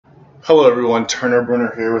Hello everyone, Turner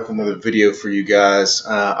Brunner here with another video for you guys.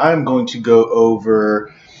 I'm going to go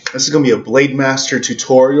over, this is going to be a Blademaster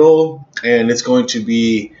tutorial, and it's going to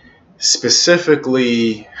be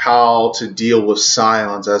specifically how to deal with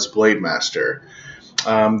Scions as Blademaster.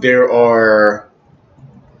 There are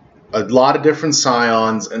a lot of different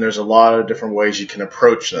Scions, and there's a lot of different ways you can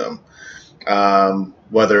approach them.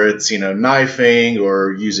 Whether it's knifing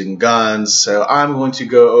or using guns. So I'm going to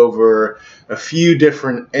go over a few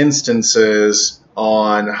different instances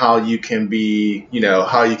on how you can be,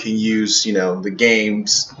 how you can use the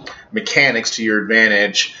game's mechanics to your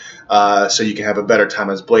advantage, so you can have a better time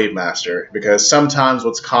as Blademaster. Because sometimes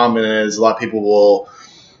what's common is a lot of people will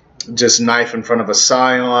just knife in front of a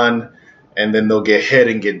Scion and then they'll get hit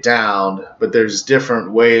and get downed. But there's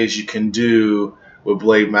different ways you can do with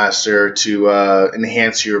Blademaster to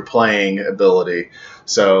enhance your playing ability.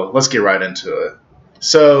 So let's get right into it.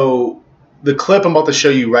 So the clip I'm about to show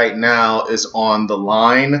you right now is on the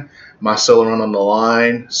line, my solo run on the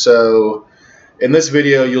line. So in this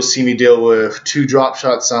video you'll see me deal with 2 drop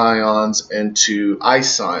shot Scions and 2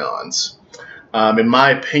 ice Scions. In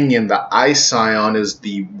my opinion, the ice Scion is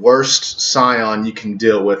the worst Scion you can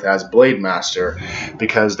deal with as Blademaster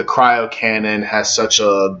because the cryo cannon has such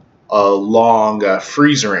a long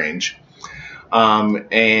freeze range,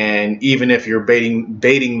 and even if you're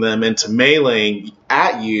baiting them into meleeing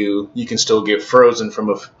at you, you can still get frozen from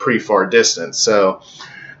a pretty far distance. So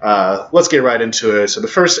let's get right into it. So the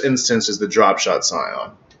first instance is the drop shot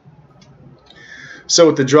Scion. So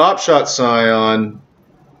with the drop shot Scion,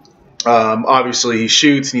 obviously he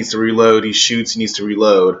shoots, he needs to reload, he shoots, he needs to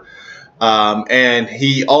reload, and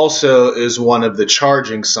he also is one of the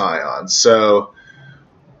charging Scions. So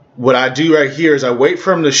what I do right here is I wait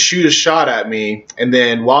for him to shoot a shot at me, and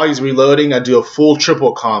then while he's reloading, I do a full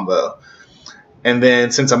triple combo. And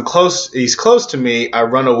then since he's close to me, I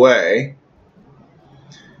run away.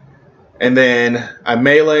 And then I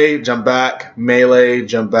melee, jump back, melee,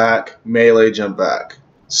 jump back, melee, jump back.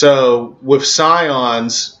 So with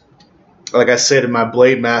Scions, like I said in my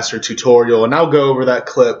Blademaster tutorial, and I'll go over that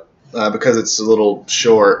clip because it's a little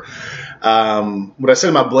short. What I said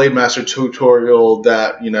in my Blademaster tutorial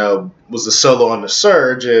that was the solo on the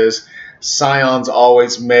surge is Scions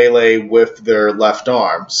always melee with their left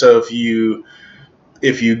arm. So if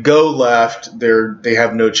you go left, they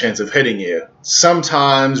have no chance of hitting you.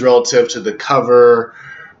 Sometimes relative to the cover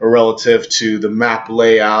or relative to the map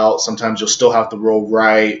layout, sometimes you'll still have to roll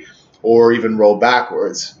right or even roll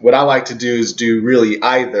backwards. What I like to do is do really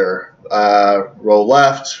either roll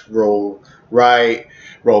left, roll right,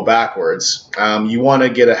 roll backwards. You want to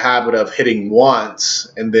get a habit of hitting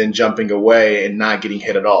once and then jumping away and not getting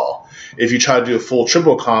hit at all. If you try to do a full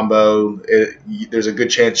triple combo, there's a good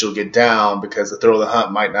chance you'll get down because the throw of the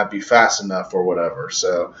hunt might not be fast enough or whatever.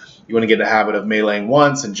 So you want to get a habit of meleeing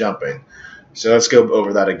once and jumping. So let's go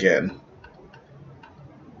over that again.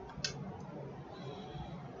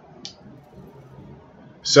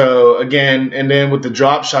 So again, and then with the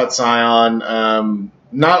drop shot Scion,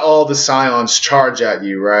 not all the Scions charge at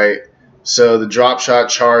you, right? So the drop shot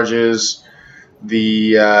charges,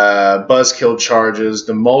 the buzzkill charges,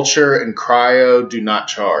 the mulcher and cryo do not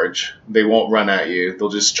charge. They won't run at you. They'll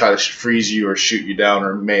just try to freeze you or shoot you down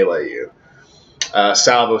or melee you.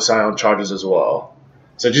 Salvo Scion charges as well.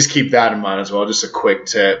 So just keep that in mind as well. Just a quick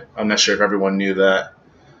tip. I'm not sure if everyone knew that.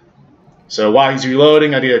 So while he's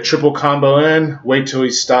reloading, I do a triple combo in, wait till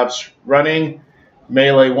he stops running,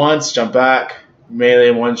 melee once, jump back,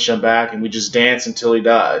 melee once, jump back, and we just dance until he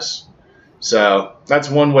dies. So that's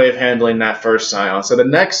one way of handling that first Scion. So the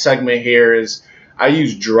next segment here is I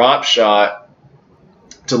use drop shot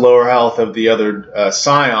to lower health of the other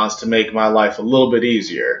Scions to make my life a little bit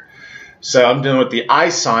easier. So I'm dealing with the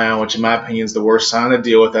ice Scion, which in my opinion is the worst Scion to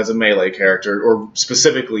deal with as a melee character, or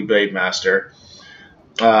specifically Blademaster.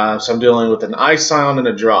 So I'm dealing with an ice Scion and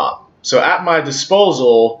a drop. So at my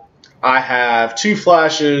disposal, I have 2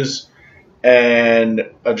 flashes and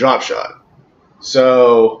a drop shot.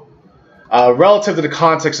 So relative to the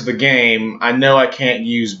context of the game, I know I can't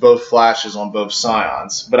use both flashes on both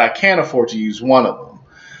Scions, but I can afford to use one of them.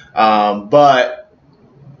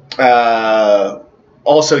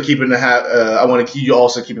 Also keep in I want you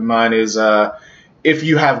also keep in mind is if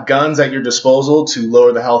you have guns at your disposal to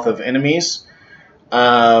lower the health of enemies,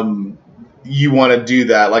 you want to do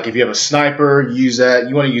that. Like if you have a sniper, use that.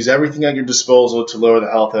 You want to use everything at your disposal to lower the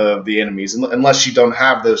health of the enemies. Unless you don't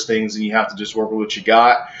have those things, and you have to just work with what you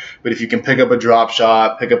got. But if you can pick up a drop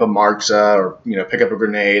shot, pick up a Markza, or pick up a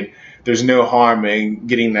grenade, there's no harm in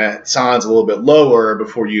getting that Scions a little bit lower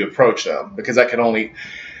before you approach them, because that can only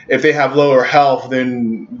if they have lower health,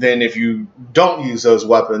 then if you don't use those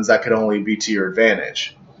weapons, that could only be to your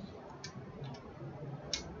advantage.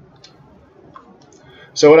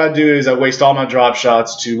 So what I do is I waste all my drop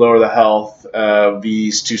shots to lower the health of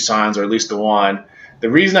these two Scions, or at least the one. The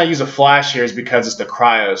reason I use a flash here is because it's the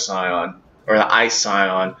Cryo Scion, or the Ice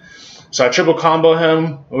Scion. So I triple combo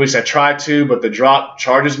him, at least I try to, but the drop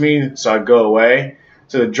charges me, so I go away.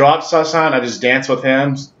 So the drop Scion, I just dance with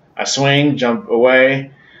him. I swing, jump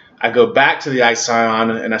away. I go back to the Ice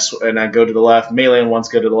Scion, and I go to the left. Melee and once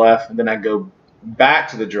go to the left, and then I go back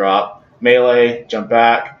to the drop. Melee, jump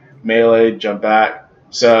back. Melee, jump back.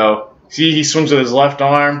 So, see, he swings with his left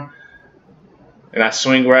arm, and I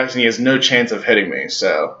swing right, and he has no chance of hitting me.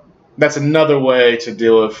 So, that's another way to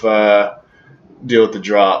deal with the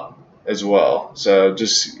drop as well. So,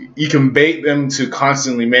 just you can bait them to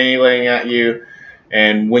constantly meleeing at you,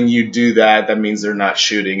 and when you do that, that means they're not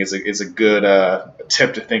shooting. It's a good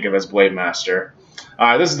tip to think of as Blademaster. All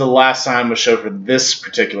right, this is the last sign I'm going to show for this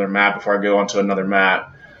particular map before I go on to another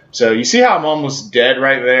map. So, you see how I'm almost dead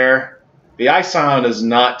right there? The Ice Scion is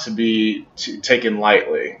not to be taken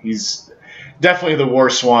lightly. He's definitely the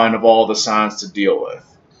worst one of all the Scions to deal with.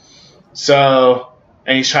 So,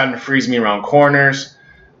 and he's trying to freeze me around corners.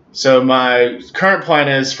 So my current plan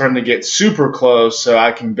is for him to get super close so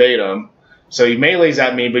I can bait him. So he melees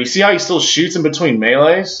at me, but you see how he still shoots in between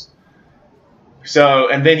melees? So,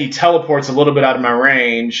 and then he teleports a little bit out of my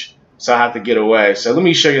range, so I have to get away. So let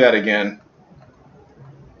me show you that again.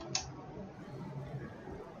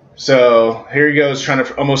 So here he goes, trying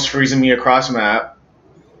to almost freezing me across map.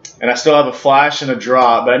 And I still have a flash and a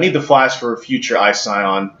drop, but I need the flash for a future Ice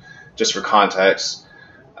Scion, just for context.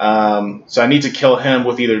 So I need to kill him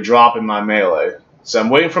with either drop in my melee. So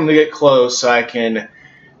I'm waiting for him to get close so I can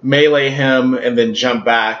melee him and then jump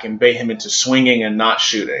back and bait him into swinging and not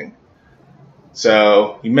shooting.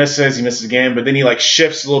 So he misses again, but then he like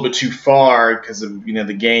shifts a little bit too far because of, you know,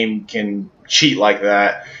 the game can cheat like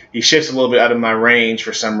that. He shifts a little bit out of my range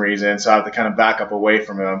for some reason, so I have to kind of back up away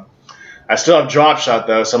from him. I still have drop shot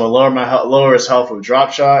though, so I'm gonna lower his health with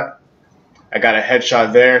drop shot. I got a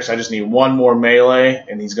headshot there, so I just need one more melee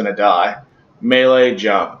and he's gonna die. Melee,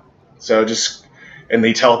 jump. So just, and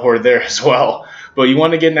he teleported there as well. But you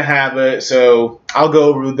want to get in the habit, so I'll go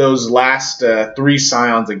over those last 3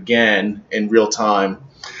 Scions again in real time.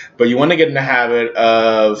 But you want to get in the habit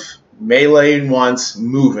of meleeing once,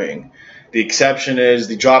 moving. The exception is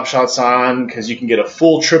the drop shot Scion, because you can get a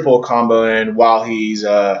full triple combo in while he's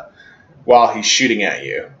shooting at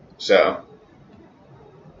you. So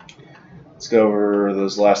let's go over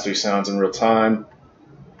those last 3 Scions in real time.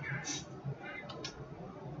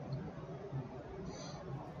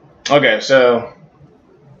 Okay, so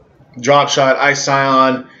drop shot, Ice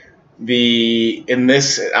Scion. In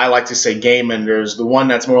this, I like to say game enders. The one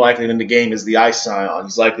that's more likely in the game is the Ice Scion.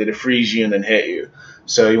 He's likely to freeze you and then hit you.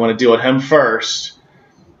 So you want to deal with him first.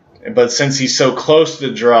 But since he's so close to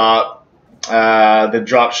the drop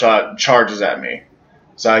shot charges at me.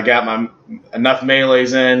 So I got enough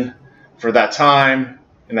melees in for that time,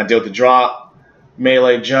 and I deal with the drop.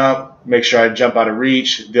 Melee jump, make sure I jump out of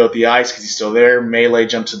reach. Deal with the ice because he's still there. Melee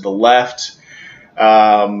jump to the left.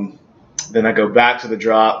 Then I go back to the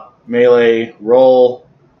drop. Melee roll.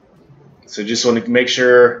 So just want to make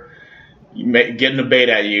sure getting a bait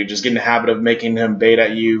at you. Just get in the habit of making him bait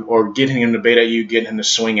at you, or getting him to bait at you, getting him to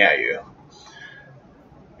swing at you.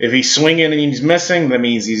 If he's swinging and he's missing, that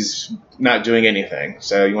means he's not doing anything.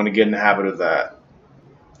 So you want to get in the habit of that.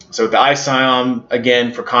 So with the Ice Scion,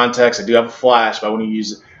 again, for context, I do have a flash, but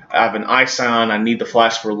I have an Ice Scion, I need the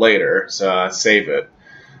flash for later, so I save it.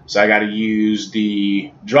 So I got to use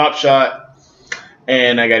the drop shot,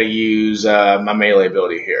 and I got to use my melee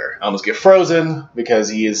ability here. I almost get frozen because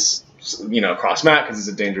he is, cross map because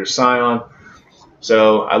he's a dangerous Scion.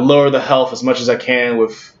 So I lower the health as much as I can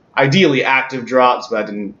with ideally active drops,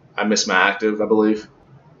 but I missed my active, I believe.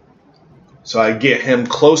 So I get him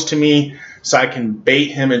close to me so I can bait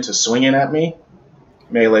him into swinging at me.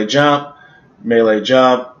 Melee jump, melee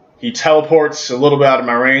jump. He teleports a little bit out of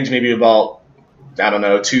my range, maybe about,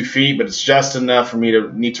 2 feet, but it's just enough for me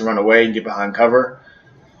to need to run away and get behind cover.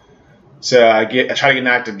 So I try to get an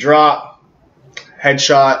active drop,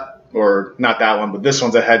 headshot, or not that one, but this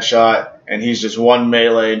one's a headshot, and he's just one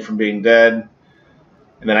melee from being dead,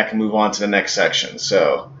 and then I can move on to the next section.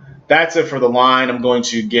 So that's it for the line. I'm going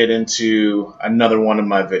to get into another one of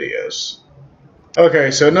my videos.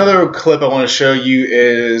 Okay, so another clip I want to show you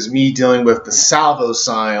is me dealing with the Salvo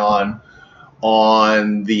Scion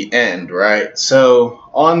on the end, right? So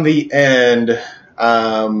on the end,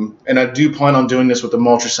 and I do plan on doing this with the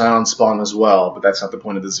Multra Scion spawn as well, but that's not the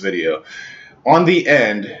point of this video. on the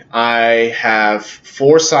end, I have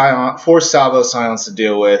four salvo Scions to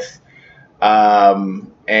deal with,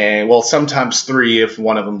 and well, sometimes 3 if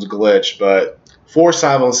one of them's glitched, but 4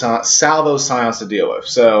 salvo Scions to deal with.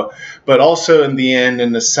 So, but also in the end,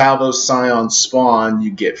 in the salvo Scion spawn,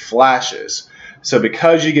 you get flashes. So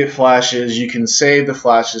because you get flashes, you can save the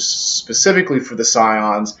flashes specifically for the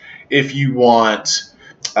Scions if you want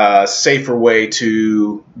a safer way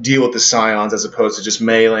to deal with the Scions as opposed to just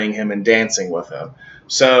meleeing him and dancing with him.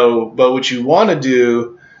 So, but what you want to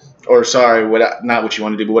do, or sorry, not what you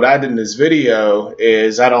want to do, but what I did in this video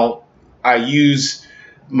is I use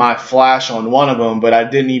my flash on one of them, but I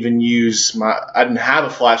didn't have a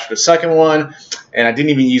flash for the second one, and I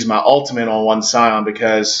didn't even use my ultimate on one Scion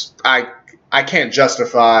because I can't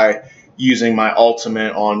justify using my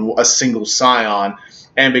ultimate on a single Scion,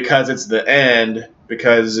 and because it's the end,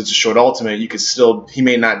 because it's a short ultimate, he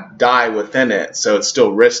may not die within it, so it's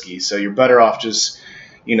still risky. So you're better off just,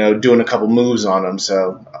 doing a couple moves on him.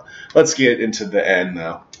 So let's get into the end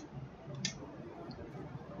though.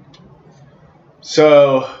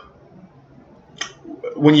 So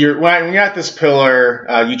when you're at this pillar,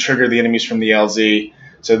 you trigger the enemies from the LZ.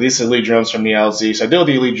 So this elite drone's from the LZ. So I deal with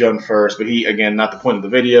the elite drone first, but he, again, not the point of the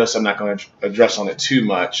video, so I'm not going to address on it too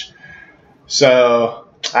much. So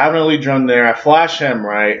I have an elite drone there. I flash him,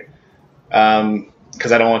 right,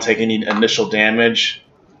 because I don't want to take any initial damage.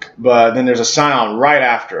 But then there's a Scion right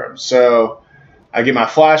after him. So I get my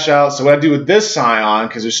flash out. So what I do with this Scion,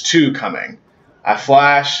 because there's 2 coming, I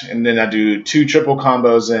flash, and then I do 2 triple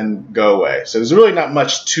combos and go away. So there's really not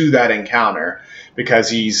much to that encounter because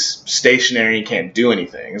he's stationary, he can't do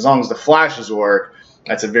anything. As long as the flashes work,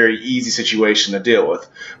 that's a very easy situation to deal with.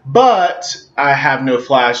 But I have no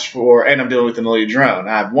flash and I'm dealing with an elite drone.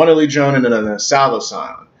 I have 1 elite drone and then a salvo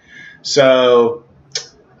Scion. So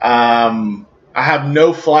I have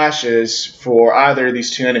no flashes for either of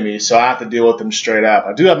these 2 enemies, so I have to deal with them straight up.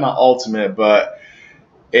 I do have my ultimate, but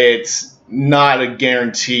it's not a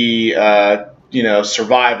guarantee,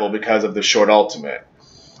 survival because of the short ultimate.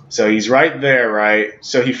 So he's right there, right?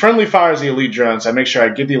 So he friendly fires the elite drone, so I make sure I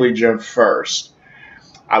get the elite drone first.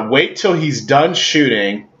 I wait till he's done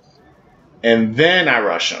shooting, and then I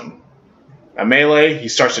rush him. I melee, he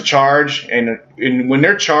starts to charge, and when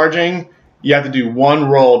they're charging, you have to do 1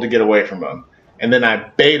 roll to get away from them. And then I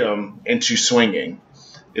bait him into swinging.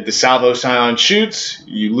 If the salvo Scion shoots,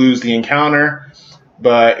 you lose the encounter.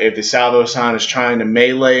 But if the salvo Scion is trying to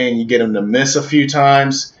melee and you get him to miss a few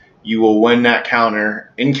times, you will win that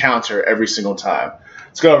encounter every single time.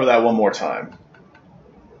 Let's go over that one more time.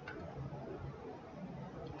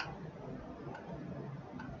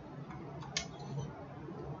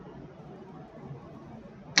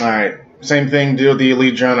 Alright, same thing, deal with the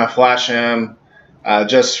elite drone. I flash him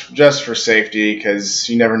just for safety because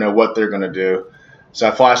you never know what they're going to do. So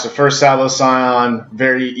I flash the first salvo Scion,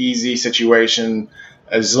 very easy situation.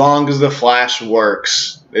 As long as the flash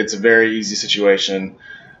works, it's a very easy situation.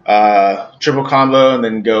 Triple combo and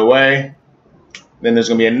then go away. Then there's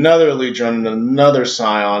going to be another elite drone and another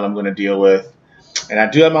Scion I'm going to deal with. And I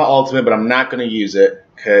do have my ultimate, but I'm not going to use it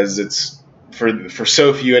because it's for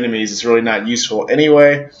so few enemies, it's really not useful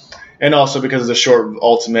anyway. And also because of the short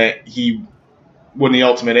ultimate, when the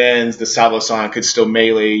ultimate ends, the salvo Scion could still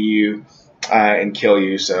melee you and kill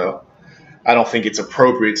you. So I don't think it's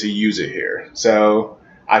appropriate to use it here. So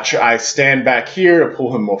I stand back here to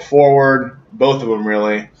pull him more forward. Both of them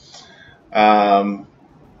really. Friendly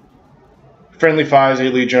fires the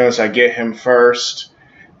elite drone, so I get him first,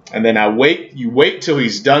 and then you wait till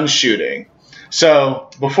he's done shooting. So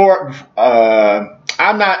before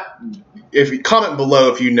I'm not. If you comment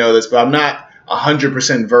below if you know this, but I'm not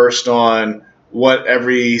 100% versed on what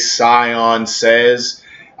every Scion says.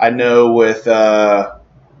 I know with the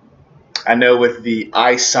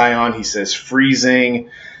Ice Scion, he says freezing.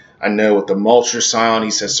 I know with the Mulcher Scion,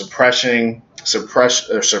 he says suppression,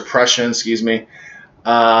 excuse me.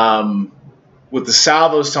 With the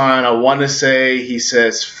Salvo Scion, I want to say he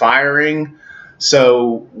says firing.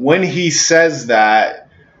 So when he says that,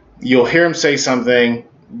 you'll hear him say something,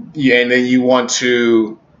 and then you want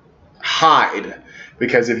to hide.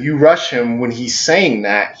 Because if you rush him when he's saying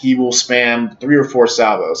that, he will spam 3 or 4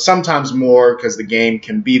 salvos. Sometimes more because the game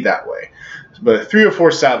can be that way. But 3 or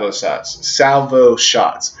 4 salvo shots.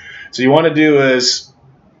 So you want to do is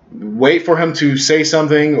wait for him to say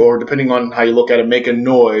something, or depending on how you look at it, make a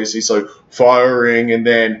noise. He's like firing, and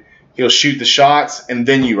then he'll shoot the shots, and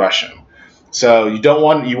then you rush him. So you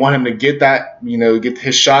want him to get that, get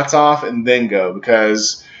his shots off and then go,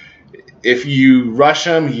 because if you rush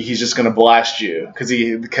him, he's just going to blast you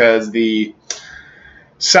because the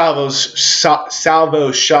salvo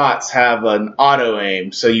shots have an auto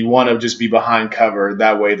aim, so you want to just be behind cover.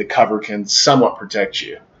 That way the cover can somewhat protect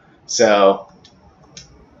you. So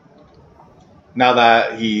now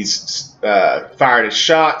that he's fired his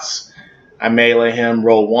shots, I melee him,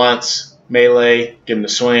 roll once, melee, give him the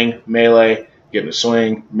swing, melee, give him the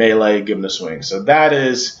swing, melee, give him the swing. So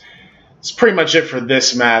that's pretty much it for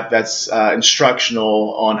this map. That's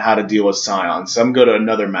instructional on how to deal with Scions. So I'm going to go to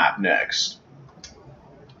another map next.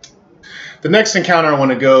 The next encounter I want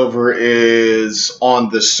to go over is on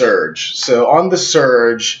the Surge. So on the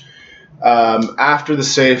Surge, after the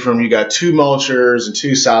safe room, you got 2 Mulchers and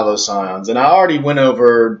 2 Salvo Scions. And I already went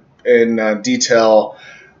over in detail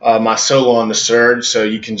my solo on the Surge, so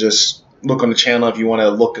you can just look on the channel if you want to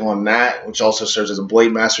look on that, which also serves as a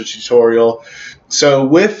Blademaster tutorial. So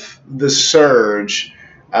with the Surge,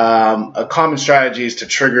 a common strategy is to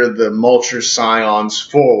trigger the Mulcher Scions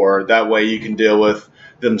forward. That way you can deal with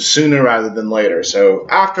them sooner rather than later. So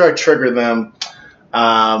after I trigger them,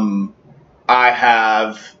 I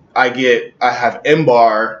have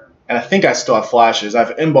M-bar, and I think I still have flashes. I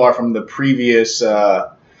have M-bar from the previous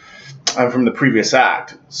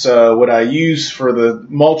act. So what I use for the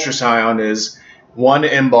Mulcher Scion is 1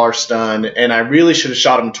 M-bar stun, and I really should have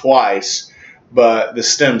shot him twice, but the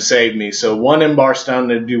stem saved me. So 1 M-bar stun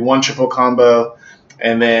to do 1 triple combo,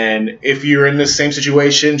 and then if you're in the same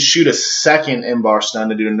situation, shoot a 2nd M-bar stun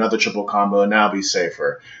to do another triple combo, and now be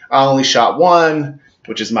safer. I only shot 1,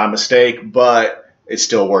 which is my mistake, but it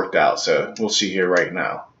still worked out. So we'll see here right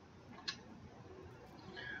now.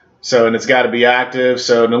 So, and it's got to be active.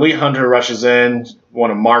 So an Elite Hunter rushes in,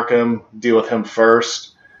 want to mark him, deal with him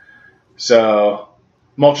first. So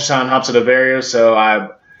Mulcher Scion hops to the barrier, so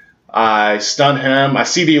I stun him. I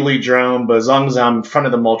see the Elite Drone, but as long as I'm in front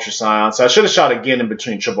of the Mulcher Scion, so I should have shot again in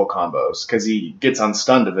between triple combos because he gets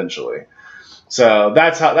unstunned eventually. So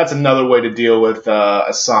that's another way to deal with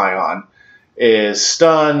a Scion, is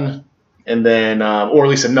stun, and then or at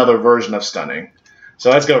least another version of stunning.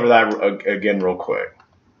 So let's go over that again real quick.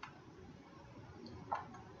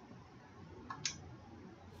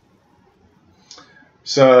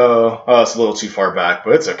 So, it's a little too far back,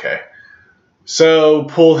 but it's okay. So,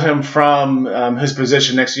 pull him from his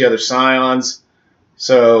position next to the other Scions.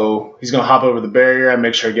 So, he's going to hop over the barrier. I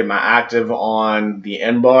make sure I get my active on the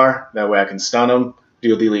N bar. That way I can stun him.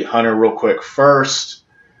 Deal the Elite Hunter real quick first.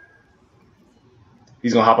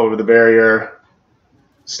 He's going to hop over the barrier.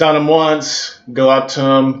 Stun him once. Go up to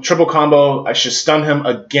him. Triple combo. I should stun him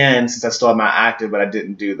again since I still have my active, but I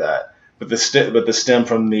didn't do that. But the stem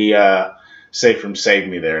from the safe room saved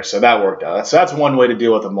me there, so that worked out. So that's one way to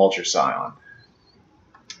deal with a Mulcher Scion.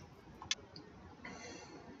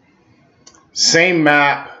 Same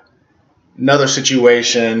map, another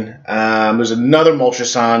situation. There's another Mulcher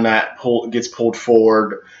Scion that gets pulled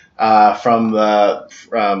forward from a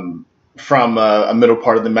middle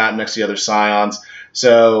part of the map next to the other Scions.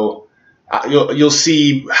 So you'll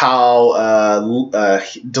see how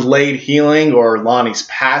delayed healing, or Lonnie's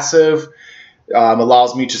passive,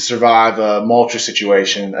 allows me to survive a Mulcher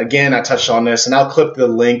situation. Again, I touched on this, and I'll clip the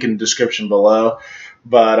link in the description below.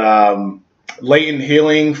 But latent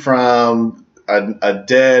healing from a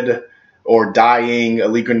dead or dying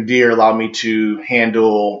Elite Grenadier allowed me to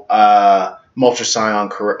handle Mulcher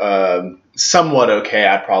Scion somewhat okay,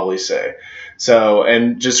 I'd probably say. So,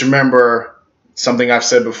 and just remember something I've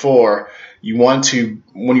said before. You want to,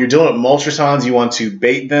 when you're dealing with Mulcher Scions, you want to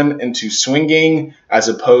bait them into swinging as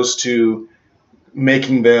opposed to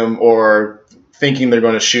making them or thinking they're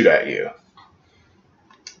going to shoot at you.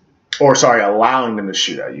 Or, sorry, allowing them to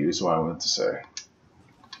shoot at you is what I wanted to say.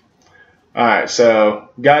 Alright, so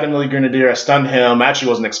got him, Elite Grenadier. I stunned him. Actually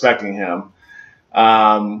wasn't expecting him.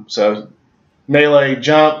 So melee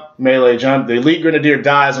jump. The Elite Grenadier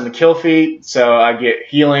dies on the kill feed, so I get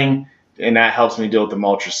healing, and that helps me deal with the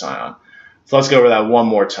Mulcher Scion. So let's go over that one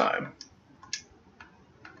more time.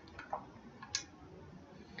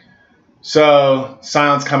 So,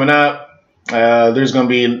 Scion's coming up. There's going to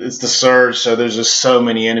be, it's the Surge, so there's just so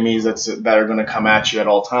many enemies that are going to come at you at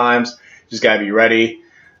all times. Just got to be ready.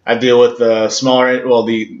 I deal with the smaller, well,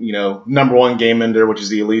 the #1 game ender, which is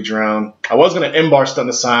the Elite Drone. I was going to M-bar stun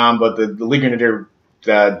the Scion, but the Elite Grenadier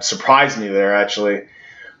surprised me there, actually.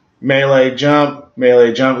 Melee jump,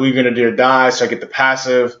 Elite Grenadier dies, so I get the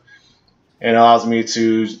passive, and it allows me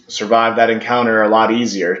to survive that encounter a lot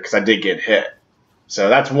easier because I did get hit. So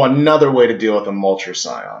that's another way to deal with a Mulcher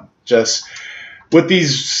Scion. Just with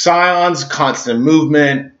these Scions, constant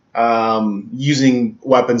movement, using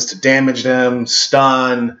weapons to damage them,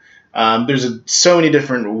 stun. There's so many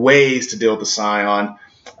different ways to deal with the Scion.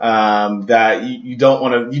 that you don't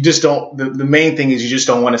want to. You just don't. The main thing is you just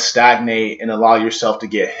don't want to stagnate and allow yourself to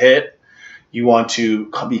get hit. You want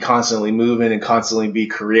to be constantly moving and constantly be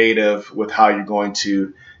creative with how you're going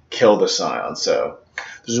to kill the Scion. So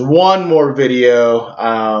there's one more video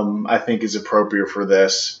I think is appropriate for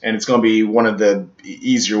this, and it's going to be one of the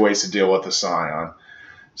easier ways to deal with the Scion.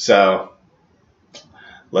 So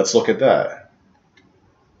let's look at that.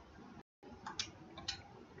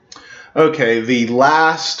 Okay, the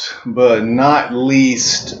last but not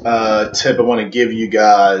least tip I want to give you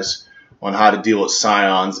guys on how to deal with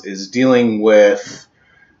Scions is dealing with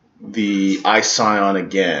the Ice Scion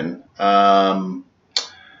again.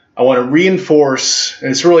 I want to reinforce,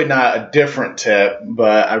 and it's really not a different tip,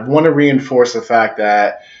 but I want to reinforce the fact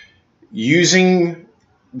that using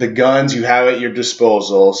the guns you have at your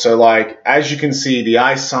disposal, so like as you can see, the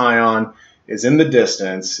Ice Scion is in the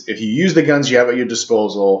distance. If you use the guns you have at your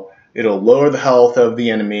disposal, it'll lower the health of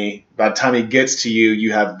the enemy. By the time he gets to you,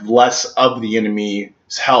 you have less of the enemy's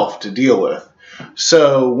health to deal with.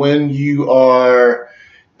 So when you are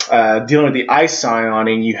dealing with the Ice Scion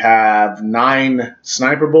and you have 9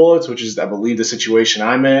 sniper bullets, which is, I believe, the situation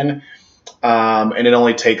I'm in, and it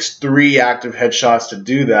only takes 3 active headshots to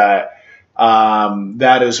do that,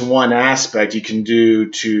 that is one aspect you can do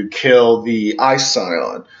to kill the Ice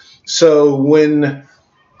Scion. So when,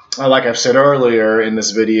 like I've said earlier in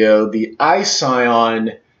this video, the Ice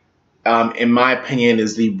Scion, in my opinion,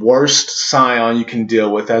 is the worst Scion you can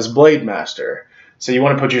deal with as Blademaster. So you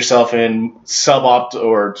want to put yourself in suboptimal,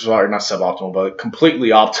 or sorry, not suboptimal, but completely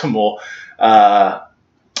optimal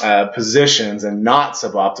positions and not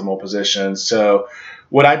suboptimal positions. So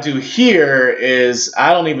what I do here is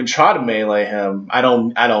I don't even try to melee him. I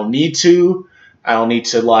don't need to. I don't need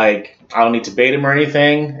to bait him or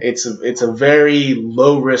anything. It's a very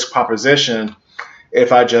low risk proposition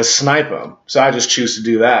if I just snipe him. So I just choose to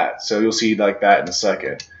do that. So you'll see like that in a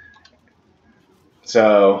second.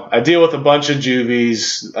 So I deal with a bunch of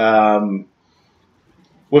juvies. With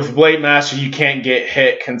Blademaster, you can't get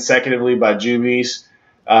hit consecutively by juvies,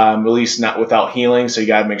 at least not without healing. So you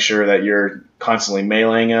got to make sure that you're constantly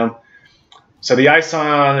meleeing him. So the Ice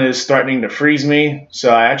Scion is threatening to freeze me.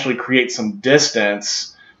 So I actually create some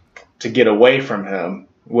distance to get away from him,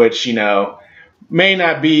 which, you know, may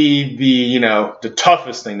not be the, you know, the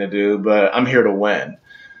toughest thing to do, but I'm here to win.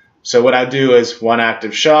 So what I do is 1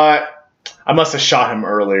 active shot. I must have shot him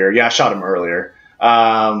earlier. Yeah, I shot him earlier.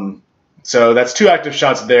 So that's 2 active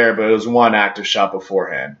shots there, but it was 1 active shot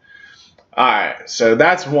beforehand. Alright, so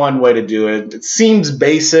that's one way to do it. It seems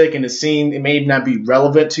basic and it may not be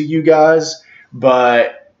relevant to you guys,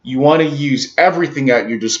 but you want to use everything at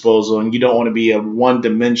your disposal, and you don't want to be a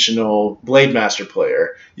one-dimensional Blademaster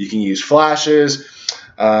player. You can use flashes,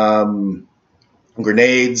 grenades,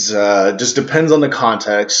 just depends on the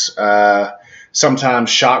context. Sometimes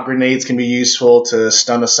shot grenades can be useful to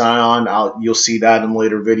stun a Scion. You'll see that in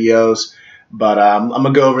later videos. But I'm going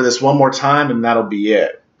to go over this one more time, and that'll be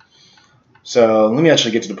it. So let me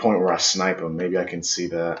actually get to the point where I snipe him. Maybe I can see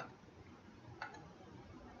that.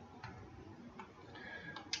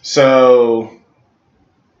 So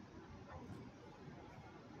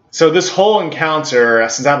this whole encounter,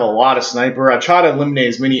 since I have a lot of sniper, I try to eliminate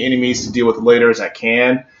as many enemies to deal with later as I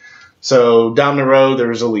can. So down the road,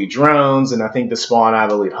 there's elite drones, and I think the spawn I have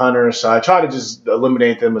elite hunters. So I try to just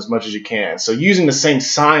eliminate them as much as you can. So using the same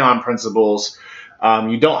Scion principles,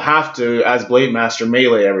 you don't have to, as Blademaster,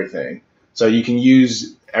 melee everything. So you can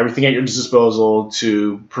use everything at your disposal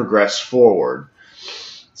to progress forward.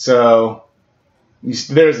 So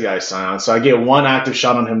there's the Ice Scion. So I get 1 active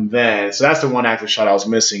shot on him then. So that's the 1 active shot I was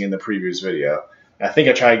missing in the previous video. I think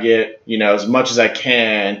I try to get, you know, as much as I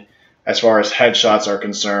can as far as headshots are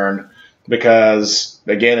concerned, because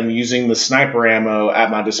again, I'm using the sniper ammo at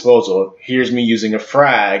my disposal. Here's me using a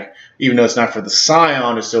frag, even though it's not for the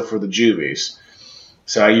Scion, it's still for the juvies.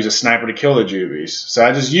 So I use a sniper to kill the juvies. So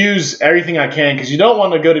I just use everything I can, because you don't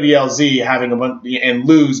want to go to the LZ having a bunch and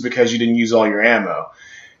lose because you didn't use all your ammo.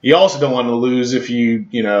 You also don't want to lose if you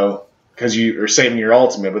know, because you are saving your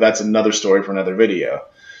ultimate, but that's another story for another video.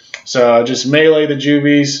 So I just melee the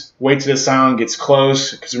juvies, wait till the Scion gets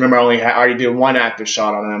close, because remember I already did 1 active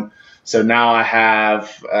shot on him. So now I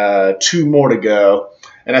have 2 more to go.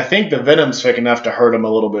 And I think the Venom's thick enough to hurt him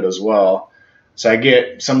a little bit as well. So I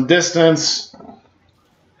get some distance,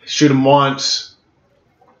 shoot him once,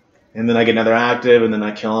 and then I get another active, and then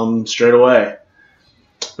I kill him straight away.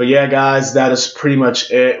 But yeah, guys, that is pretty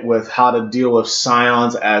much it with how to deal with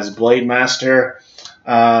Scions as Blademaster.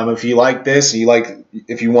 If you like this, and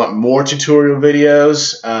if you want more tutorial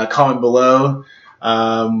videos, comment below.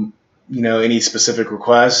 You know, any specific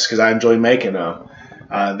requests, because I enjoy making them.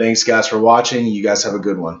 Thanks, guys, for watching. You guys have a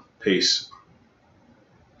good one. Peace.